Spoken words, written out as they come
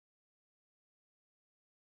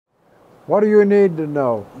What do you need to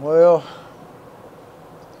know? Well,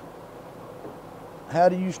 how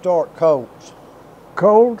do you start colts?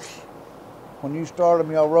 Colts? When you start them,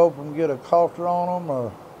 y'all rope them, get a halter on them,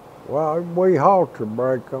 or? Well, we halter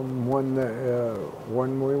break them when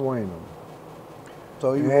we wean them.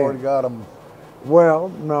 So you've already got them. Well,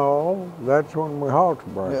 no, that's when we halter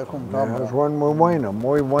break That's them. what I'm talking That's about. when we wean them.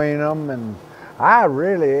 We wean them, and I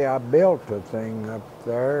built a thing up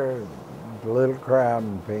there, a little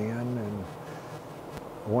crowding pen, and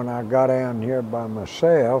when I got down here by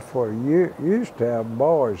myself, well, you used to have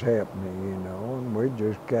boys help me, and we'd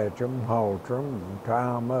just catch them, halter them, and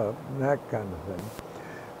tie them up, and that kind of thing.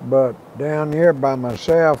 But down here by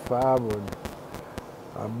myself, I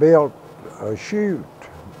built a chute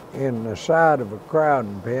in the side of a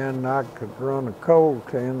crowding pen. I could run a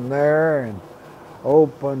colt in there and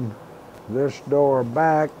open this door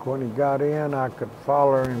back. When he got in, I could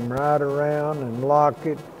follow him right around and lock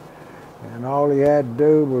it. And all he had to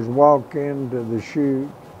do was walk into the chute,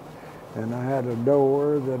 and I had a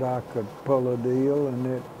door that I could pull a deal, and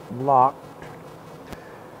it locked.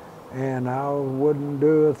 And I wouldn't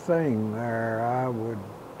do a thing there. I would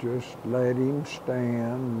just let him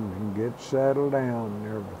stand and get settled down and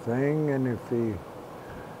everything. And if he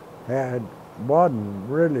wasn't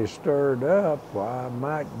really stirred up, well, I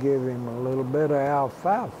might give him a little bit of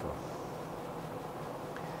alfalfa.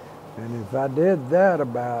 And if I did that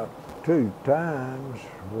about 2 times,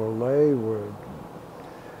 well, they would.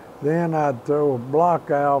 Then I'd throw a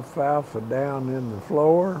block of alfalfa down in the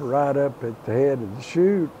floor, right up at the head of the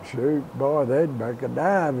chute. Boy, they'd make a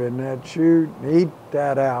dive in that chute and eat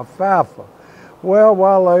that alfalfa. Well,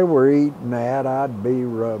 while they were eating that, I'd be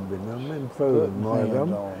rubbing them and fooling with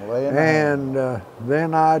them. And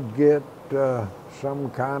then I'd get some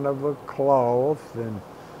kind of a cloth and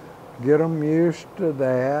get them used to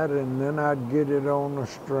that, and then I'd get it on a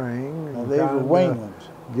string. And these were weanlings.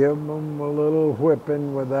 Give them a little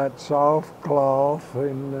whipping with that soft cloth,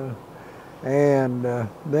 and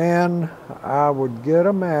then I would get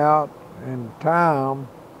them out and tie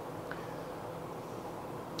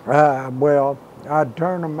them. Well, I'd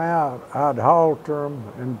turn them out, I'd halter them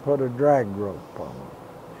and put a drag rope on them.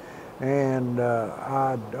 And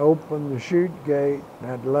I'd open the chute gate,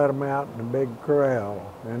 and I'd let them out in a big corral,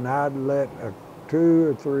 and I'd let 2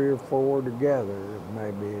 or 3 or 4 together,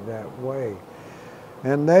 maybe that way.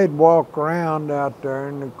 And they'd walk around out there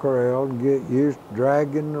in the corral and get used to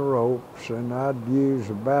dragging the ropes, and I'd use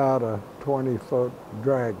about a 20-foot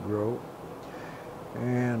drag rope.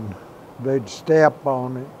 And they'd step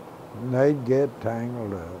on it, and they'd get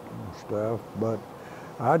tangled up and stuff, but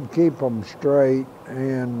I'd keep them straight,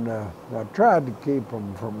 and I tried to keep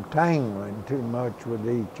them from tangling too much with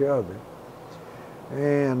each other.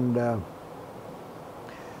 And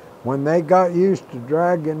when they got used to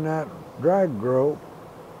dragging that drag rope,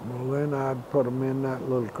 well, then I'd put them in that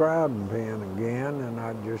little crowding pen again, and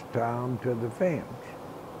I'd just tie them to the fence.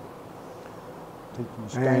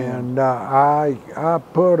 And I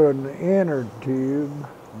put an inner tube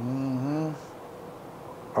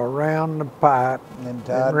around the pipe and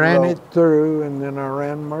ran it through, and then I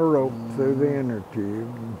ran my rope through the inner tube,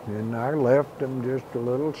 and I left them just a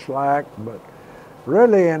little slack, but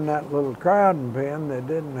really in that little crowding pen, they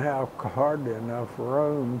didn't have hardly enough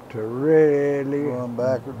room to really run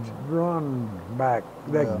backwards. Run back.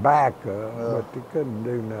 They'd back up, but they couldn't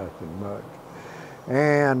do nothing much.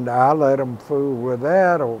 And I let them fool with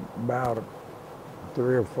that about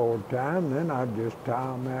 3 or 4 times, then I'd just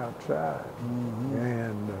tie them outside.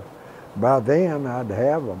 And by then, I'd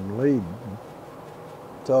have them leading.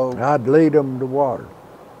 So I'd lead them to water.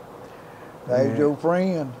 There's your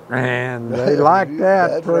friend. And they liked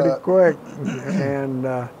that pretty quick. And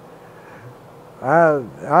I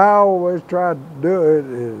always tried to do it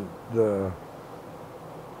the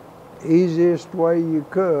easiest way you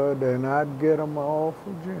could, and I'd get them all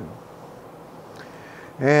for June.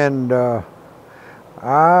 And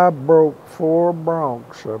I broke 4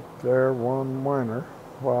 broncs up there one winter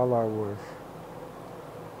while I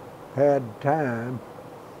had time.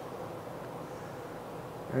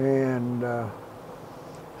 And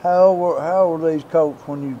how were these colts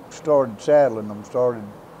when you started saddling them?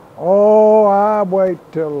 Oh, I wait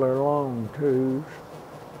till they're long twos,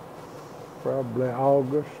 probably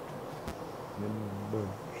August in the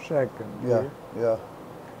 2nd year. Yeah.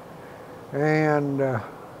 And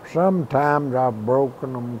sometimes I've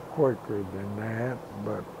broken them quicker than that,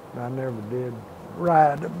 but I never did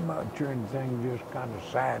ride them much or anything, just kind of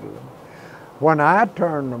saddle them. When I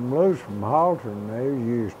turned them loose from haltering, they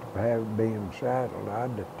used to have being saddled. I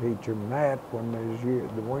had to teach them that when they was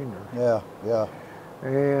the winners. Yeah.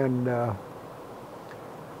 And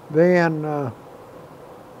then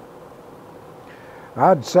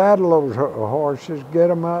I'd saddle those horses, get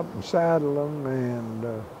them up and saddle them,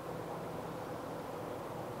 and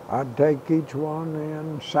I'd take each one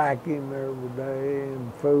in, sack him every day,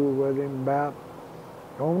 and fool with him about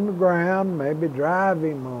on the ground, maybe drive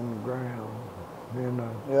him on the ground in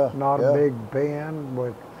not a big pen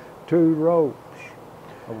with 2 ropes.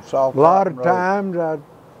 A lot of times I'd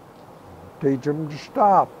teach them to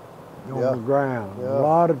stop on the ground. A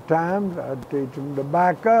lot of times I'd teach them to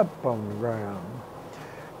back up on the ground.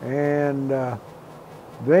 And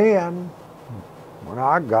then when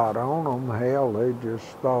I got on them, hell, they just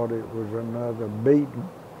thought it was another beating.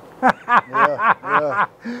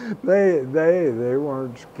 They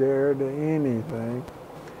weren't scared of anything.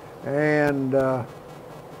 And I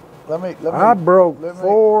broke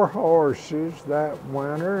 4 horses that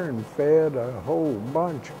winter and fed a whole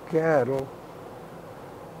bunch of cattle.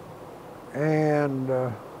 And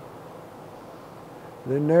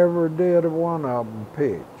they never did one of them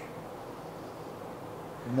pitch.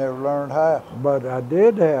 You never learned how? But I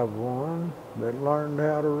did have one that learned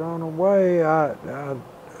how to run away. I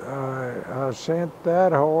sent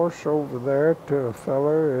that horse over there to a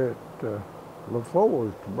feller at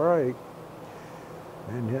LaFour's to break.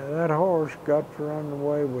 And that horse got to run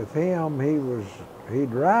away with him.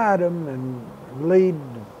 He'd ride him and lead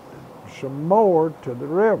some more to the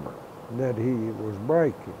river that he was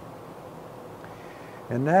breaking.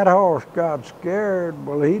 And that horse got scared,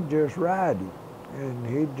 well, he'd just ride him. And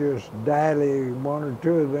he'd just dally 1 or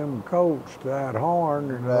 2 of them colts to that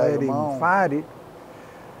horn and let him fight it.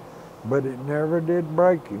 But it never did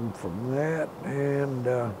break him from that. And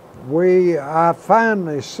I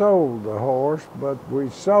finally sold the horse, but we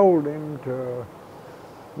sold him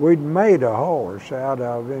we'd made a horse out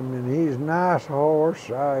of him, and he's the nicest horse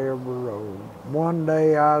I ever rode. One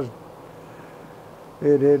day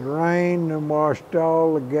it had rained and washed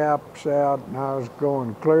all the gaps out, and I was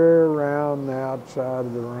going clear around the outside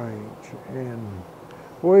of the range. And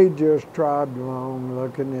we just trod along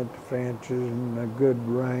looking at the fences and the good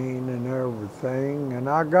rain and everything. And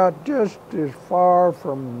I got just as far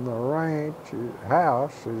from the ranch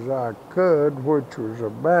house as I could, which was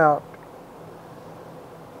about,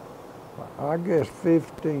 I guess,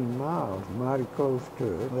 15 miles, mighty close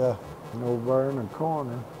to it. Yeah. And over in the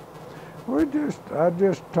corner. I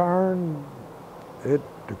just turned at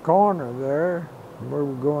the corner there. We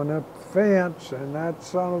were going up the fence, and that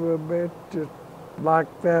son of a bitch just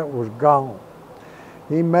like that was gone.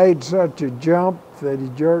 He made such a jump that he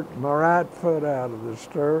jerked my right foot out of the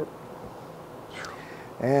stirrup.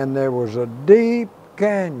 And there was a deep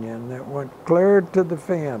canyon that went clear to the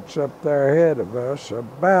fence up there ahead of us,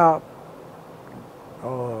 about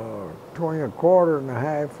between 1/4 and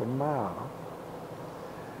 1/2 a mile.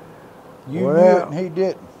 You knew it and he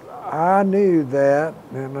didn't. I knew that,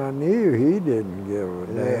 and I knew he didn't give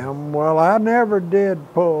a damn. Well, I never did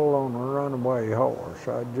pull on a runaway horse.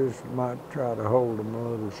 I just might try to hold him a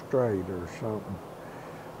little straight or something.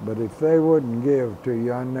 But if they wouldn't give to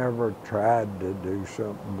you, I never tried to do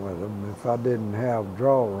something with them. If I didn't have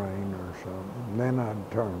draw rein or something, then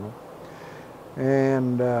I'd turn them.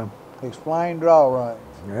 And explain draw reins.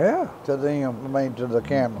 Yeah. To them, to the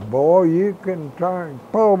camera. Boy, you can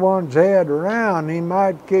pull one's head around. He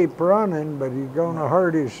might keep running, but he's going to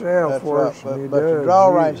hurt himself worse than he does. But the draw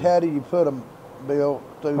reins, how do you put them, Bill,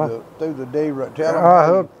 through the D ring? I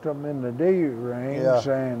hooked them in the D rings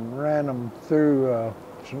and ran them through a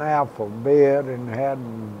snaffle bit and had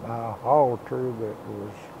a halter that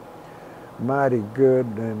was mighty good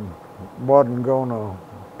and wasn't going to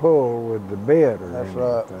pull with the bit or anything.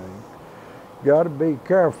 Right. Got to be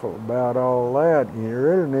careful about all that. You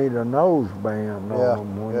really need a nose band on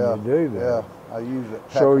them when you do that. Yeah, I use it.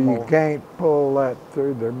 So you can't pull that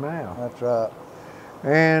through their mouth. That's right.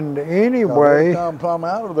 And anyway, they come plumb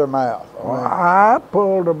out of their mouth. I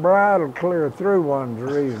pulled a bridle clear through one's the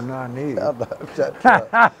reason I knew. That's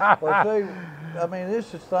right. Well, see, I mean,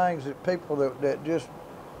 this is things that people that just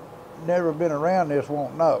never been around this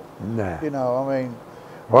won't know. Nah. You know, I mean.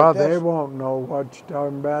 Well, they won't know what you're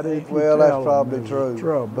talking about if you well, tell that's probably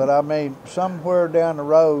true. But I mean, somewhere down the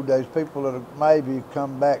road, there's people that maybe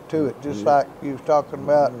come back to it, just like you was talking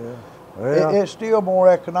about. Yeah. Well, it's still more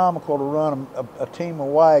economical to run a team of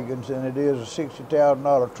wagons than it is a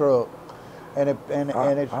 $60,000 truck.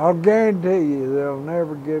 I'll guarantee you they'll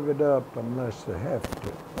never give it up unless they have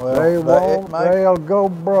to. Well, they won't. They'll go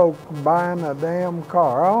broke buying a damn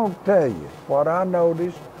car. I'll tell you what I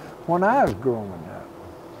noticed when I was growing up.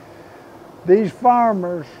 These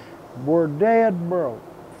farmers were dead broke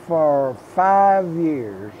for 5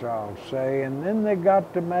 years, I'll say, and then they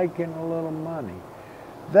got to making a little money.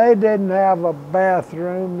 They didn't have a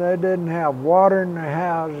bathroom. They didn't have water in their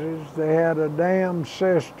houses. They had a damn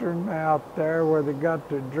cistern out there where they got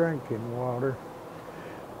their drinking water.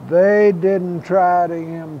 They didn't try to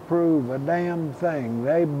improve a damn thing.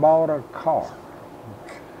 They bought a car.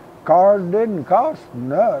 Cars didn't cost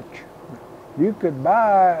much. You could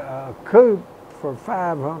buy a coupe for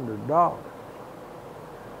 $500.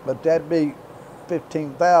 But that'd be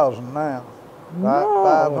 15,000 now. Right? No,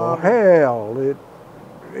 500. hell,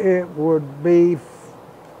 it would be.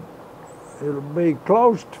 It'll be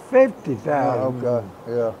close to 50,000. Okay,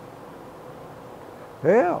 yeah.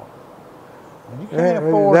 Hell. And you can't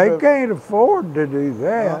afford they can't afford to do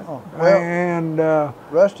that. Well, and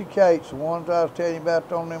Rusty Cates, the ones I was telling you about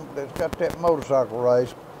on them that's got that motorcycle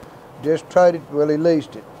race, just traded, well, he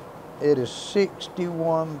leased it. It is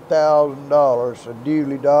 $61,000 a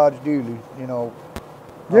dually, Dodge dually, you know.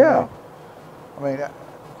 yeah. I mean, of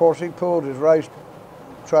course, he pulled his race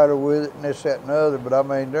trailer with it and this, that, and the other, but I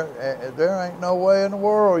mean, there ain't no way in the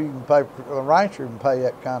world you can pay, a rancher can pay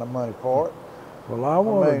that kind of money for it. Well, I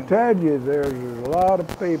want to tell you, there's a lot of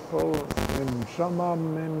people, and some of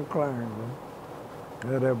them in Clarendon,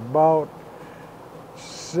 that have bought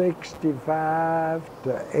 $65,000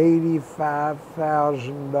 to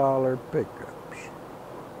 $85,000 pickups.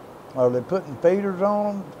 Are they putting feeders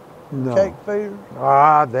on them? No. Cake feeders?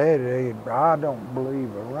 I don't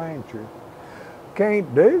believe a rancher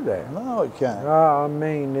can't do that. No, he can't. I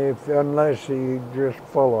mean, unless he's just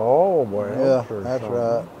full of oil wells. Yeah, or that's something.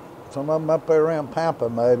 right. Some of them up there around Pampa,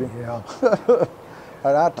 maybe. Yeah.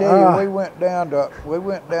 And I tell you, we went down to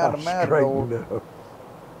Matador. Up.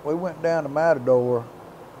 We went down to Matador,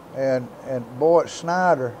 and boy, at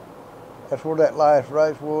Snyder, that's where that last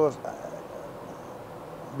race was.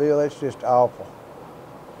 Bill, it's just awful.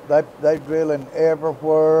 They drilling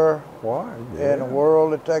everywhere Why? Yeah. in the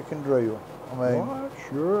world that they can drill. I mean, Why,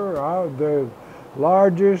 sure. The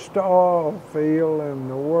largest oil field in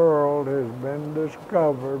the world has been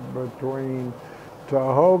discovered between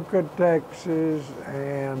Tahoka, Texas,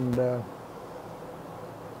 and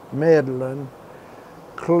Midland,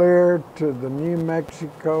 clear to the New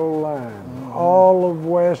Mexico line, Mm-hmm. all of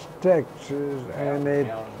West Texas, and it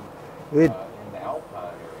in the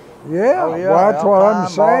Alpine area. yeah, Oh, yeah, well, that's what I'm Alpine,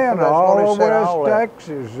 saying. that's what All he of said, West all that.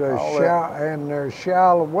 Texas, All that. and they're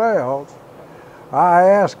shallow wells. I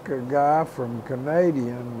asked a guy from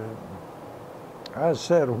Canadian, I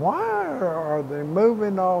said, why are they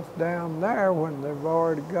moving off down there when they've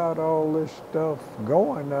already got all this stuff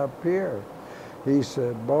going up here? He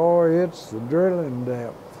said, boy, it's the drilling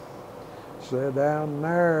depth. Said down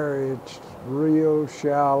there it's real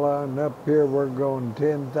shallow, and up here we're going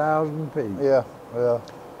 10,000 feet. yeah, yeah.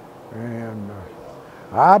 And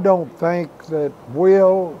I don't think that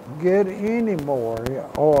we'll get any more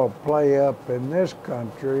oil play up in this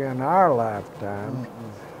country in our lifetime.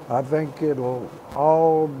 I think it'll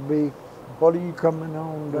all be What do you? coming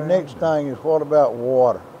on The down. next thing is, what about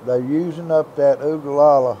water? They're using up that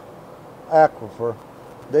Ogallala aquifer.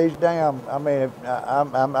 These damn, I mean,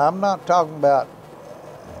 I'm not talking about.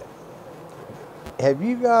 Have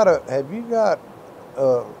you got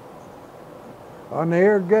An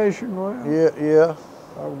irrigation well, yeah,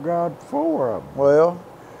 I've got 4 of them. well,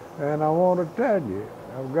 And I want to tell you,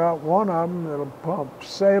 I've got one of them that'll pump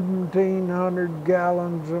 1,700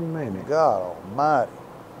 gallons a minute. God almighty.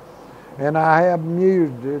 And I haven't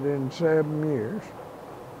used it in 7 years.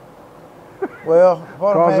 Well,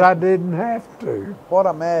 Because I didn't have to. what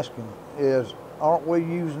I'm asking is, aren't we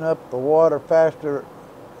using up the water faster?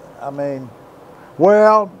 I mean,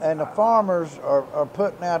 Well, and the farmers are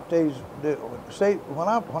putting out these. See, when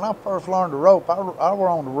I first learned to rope, I were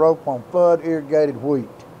on the rope on flood irrigated wheat.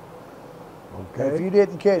 And if okay. you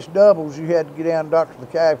didn't catch doubles, you had to get down to Dr. the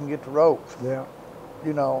Calf and get the ropes. Yeah.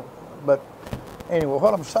 You know, but anyway,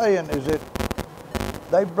 what I'm saying is that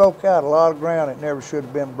they broke out a lot of ground that never should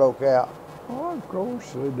have been broke out. Well, of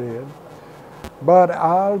course they did. But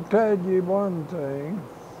I'll tell you one thing.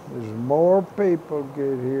 As more people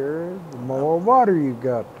get here, the more water you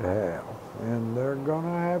got to have. And they're going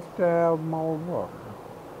to have more water.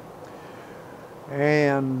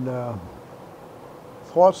 And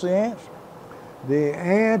What's the answer? the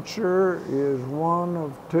answer is one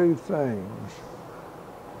of 2 things.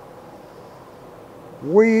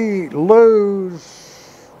 We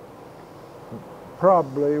lose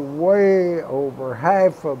probably way over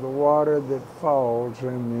half of the water that falls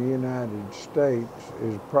in the United States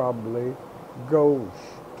is probably goes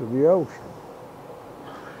to the ocean.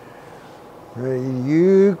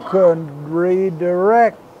 You could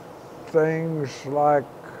redirect things like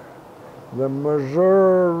the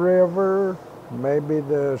Missouri River maybe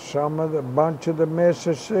bunch of the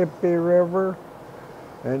Mississippi River,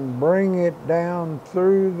 and bring it down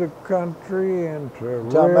through the country into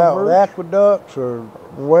rivers. Talking about with aqueducts or?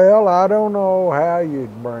 Well, I don't know how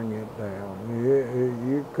you'd bring it down.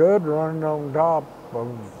 You could run it on top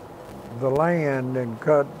of the land and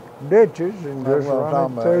cut ditches and That's just what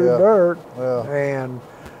I'm run talking it about, through yeah. dirt, Yeah. and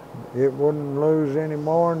it wouldn't lose any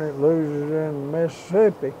more than it loses in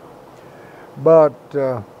Mississippi. But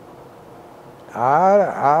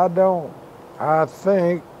I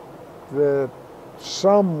think that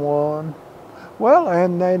someone, well,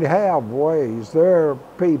 and they'd have ways. There are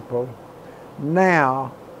people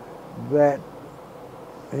now that,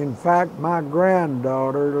 in fact, my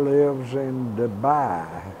granddaughter lives in Dubai.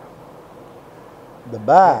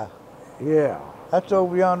 Dubai? Yeah. That's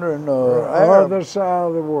over yonder in the other side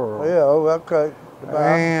of the world. Yeah, oh, okay. Dubai.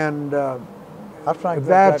 And I think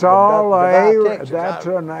that's like all Dubai, Texas. that's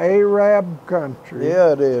an Arab country.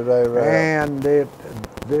 Yeah, it is Arab. And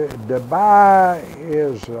Dubai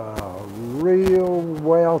is a real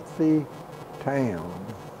wealthy town.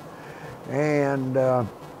 And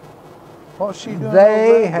what's she doing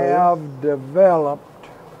they over there, have developed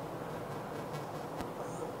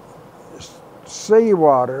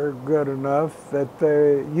seawater good enough that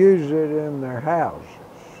they use it in their houses.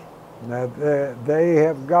 Now they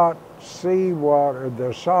have got seawater,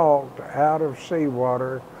 the salt out of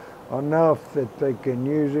seawater enough that they can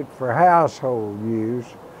use it for household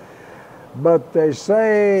use. But they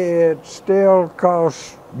say it still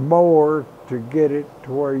costs more to get it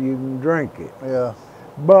to where you can drink it. Yeah.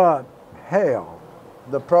 But hell,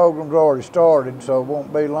 the program's already started, so it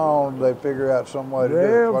won't be long they figure out some way to do it.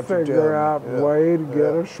 They'll figure out a way to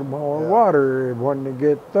get us some more water when they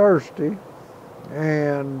get thirsty.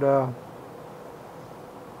 And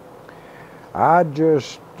I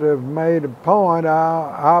just have made a point.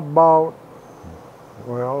 I bought,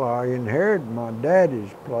 well, I inherited my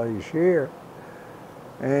daddy's place here,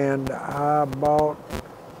 and I bought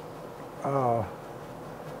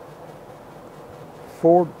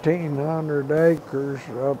 1,400 acres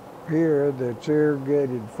up here that's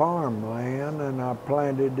irrigated farmland, and I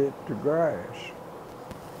planted it to grass.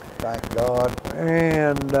 Thank God.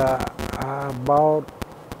 And I bought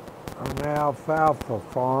an alfalfa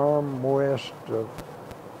farm west of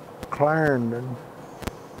Clarendon,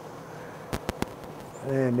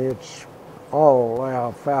 and it's all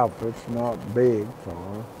alfalfa. It's not a big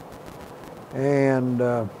farm. And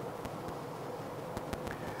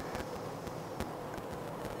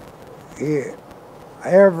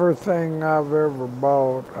everything I've ever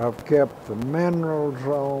bought, I've kept the minerals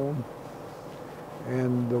on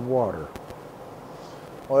and the water.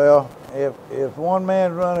 Well, if one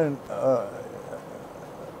man's running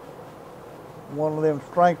one of them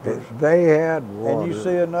sprinklers, they had water, and you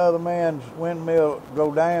see another man's windmill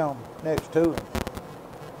go down next to him,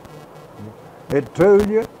 it told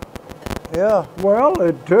you. Yeah. Well,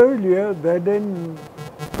 it told you. They didn't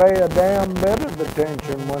pay a damn bit of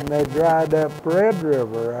attention when they dried up Red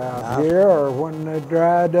River out here, or when they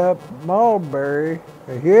dried up Mulberry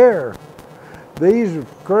here. These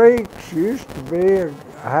creeks used to be a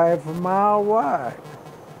half a mile wide.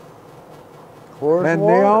 And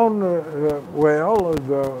the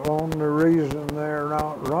only reason they're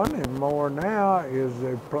not running more now is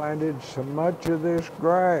they planted so much of this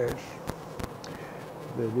grass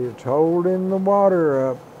that it's holding the water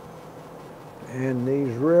up. And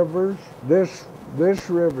these rivers, this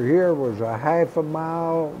river here was a half a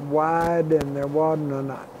mile wide, and there wasn't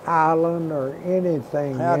an island or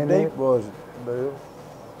anything in it. How deep was it, Bill?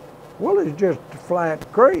 Well, it's just a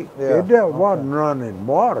flat creek. Yeah, It wasn't running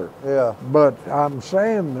water. Yeah. But I'm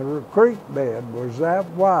saying the creek bed was that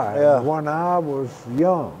wide when I was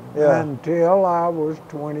young, until I was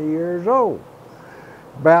 20 years old.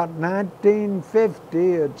 About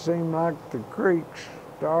 1950, it seemed like the creeks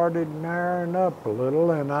started narrowing up a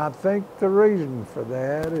little, and I think the reason for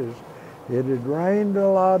that is it had rained a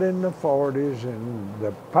lot in the 40s, and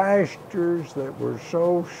the pastures that were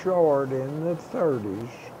so short in the 30s,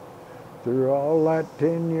 through all that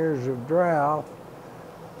 10 years of drought,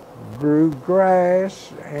 grew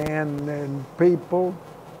grass, and then people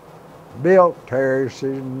built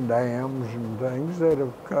terraces and dams and things that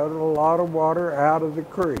have cut a lot of water out of the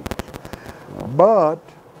creeks. But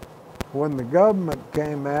when the government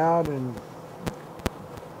came out and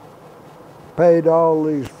paid all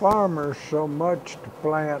these farmers so much to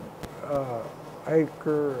plant an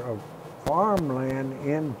acre of farmland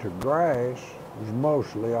into grass, it was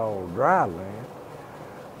mostly all dry land,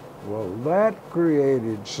 well, that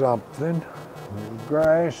created something. The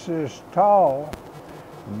grass is tall,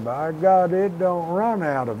 by God, it don't run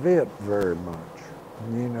out of it very much.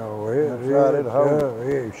 You know, That's right, it holds.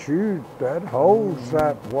 it shoots, that holds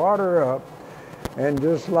that water up. And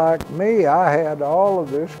just like me, I had all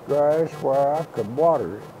of this grass where I could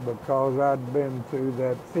water it because I'd been through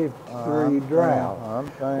that 53 drought.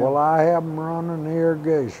 Well, I haven't run an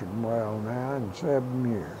irrigation well now in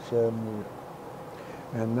 7 years. 7 years.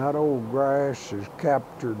 And that old grass has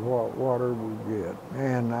captured what water we get.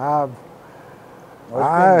 And I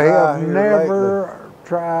have never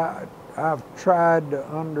tried, I've tried to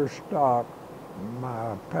understock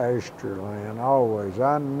my pasture land always.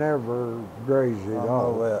 I never graze it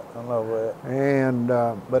off. I know that. And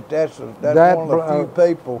but that's one of the few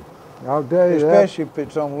people. I'll tell you, especially if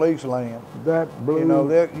it's on lease land. That blue. You know,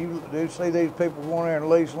 you see these people going there and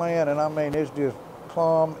lease land, and I mean, it's just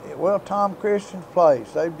plumb. Well, Tom Christian's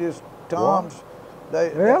place. They've just Tom's.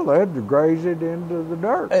 They'd graze it into the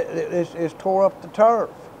dirt. It's tore up the turf.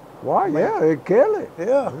 Why, yeah, they'd kill it.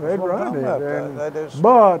 Yeah, they'd run it.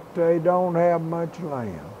 But they don't have much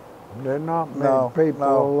land. They're not many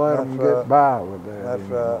people let them get by with that. That's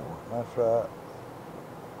right. That's right.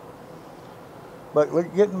 But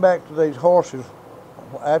look, getting back to these horses,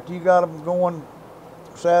 after you got them going,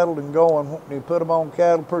 saddled and going, you put them on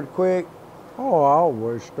cattle pretty quick. Oh, I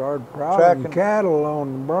always started prowling cattle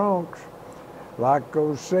on the broncs, like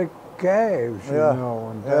those sick calves, you know,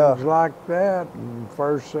 and things like that. And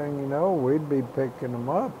first thing you know, we'd be picking them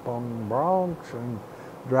up on the broncs and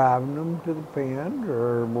driving them to the pen,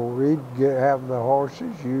 or we'd have the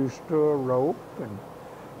horses used to a rope, and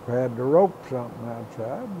we had to rope something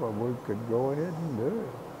outside, but we could go ahead and do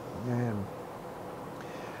it. And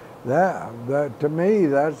that to me,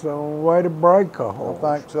 that's the only way to break a horse.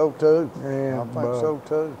 I think so too. And, I think so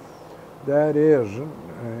too. That isn't.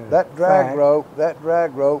 That drag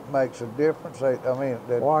rope makes a difference. They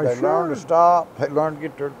learn to stop. They learn to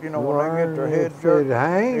get their, when they get their head jerked. If it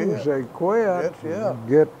hangs, they quit.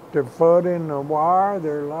 Get their foot in the wire,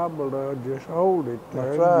 they're liable to just hold it there.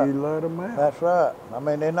 That's right. You let them out. That's right. I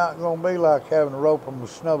mean, they're not going to be like having to rope them,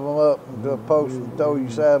 snub them up into a post and throw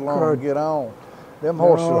your saddle on and get on. Them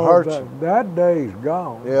horses will hurt you. That day's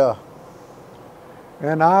gone. Yeah.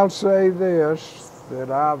 And I'll say this,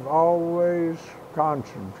 that I've always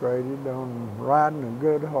concentrated on riding a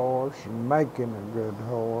good horse and making a good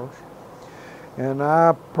horse. And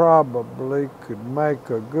I probably could make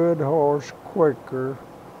a good horse quicker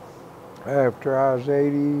after I was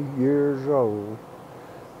 80 years old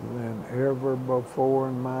than ever before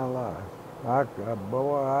in my life.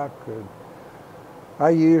 I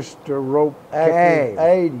used to rope calves.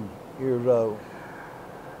 80 years old.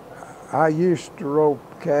 I used to rope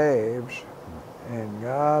calves, and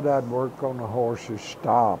God, I'd work on the horse's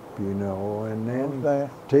stop, and then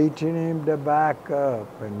teaching him to back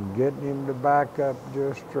up and getting him to back up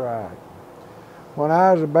just right. When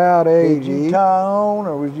I was about 80... Did you tie on,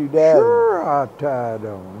 or was you daddling? Sure, I tied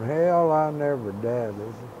on. Hell, I never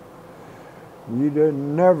daddled. You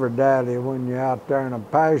didn't never dally when you're out there in a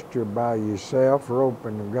pasture by yourself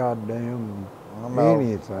roping the goddamn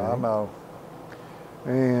anything. I know.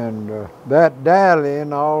 And that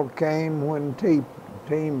dallying all came when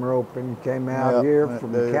team roping came out here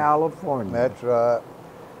from California. That's right.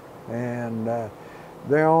 And the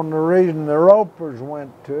reason the ropers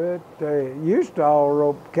went to it, they used to all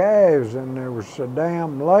rope calves, and they were so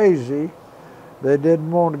damn lazy, they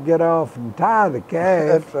didn't want to get off and tie the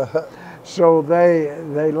calves. That's right. So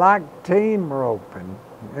they liked team roping,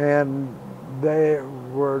 and they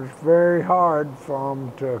were very hard for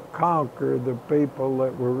them to conquer the people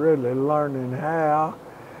that were really learning how.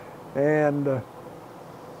 And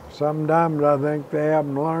sometimes I think they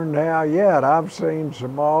haven't learned how yet. I've seen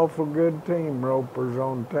some awful good team ropers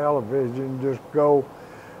on television just go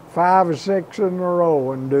 5 or 6 in a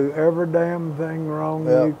row and do every damn thing wrong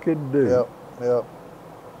you could do. Yep.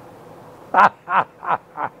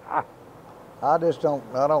 I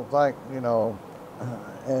don't think,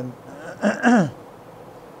 and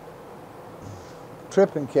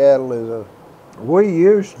tripping cattle is We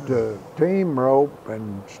used to team rope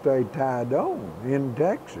and stay tied on in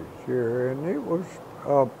Texas here, and it was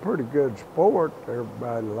a pretty good sport,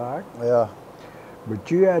 everybody liked. Yeah. But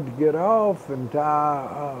you had to get off and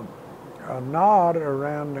tie a knot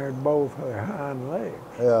around both their hind legs.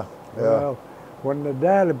 Yeah. Well, when the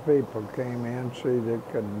dally people came in, they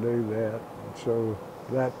couldn't do that. So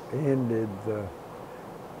that ended the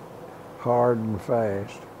hard and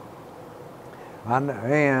fast.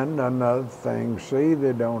 And another thing,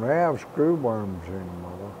 they don't have screw worms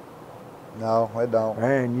anymore. No, they don't.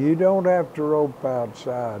 And you don't have to rope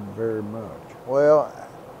outside very much. Well,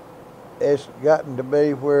 it's gotten to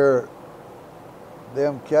be where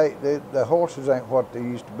the horses ain't what they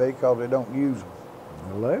used to be because they don't use them.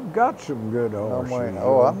 Well, they've got some good horses. I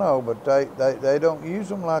know, but they don't use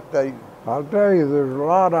them like they. I'll tell you, there's a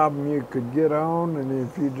lot of them you could get on, and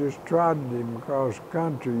if you just trotted him across the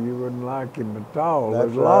country, you wouldn't like him at all.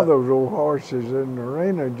 There's a lot of those old horses in the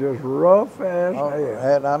arena just rough as hell.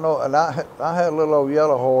 And I know, and I had a little old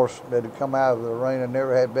yellow horse that had come out of the arena,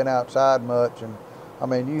 never had been outside much, and I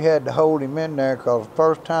mean, you had to hold him in there because the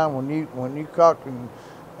first time when you cocked him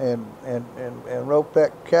and roped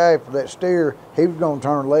that calf for that steer, he was going to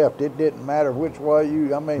turn left. It didn't matter which way he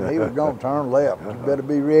was going to turn left. You better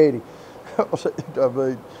be ready. I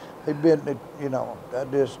mean, he'd been, you know,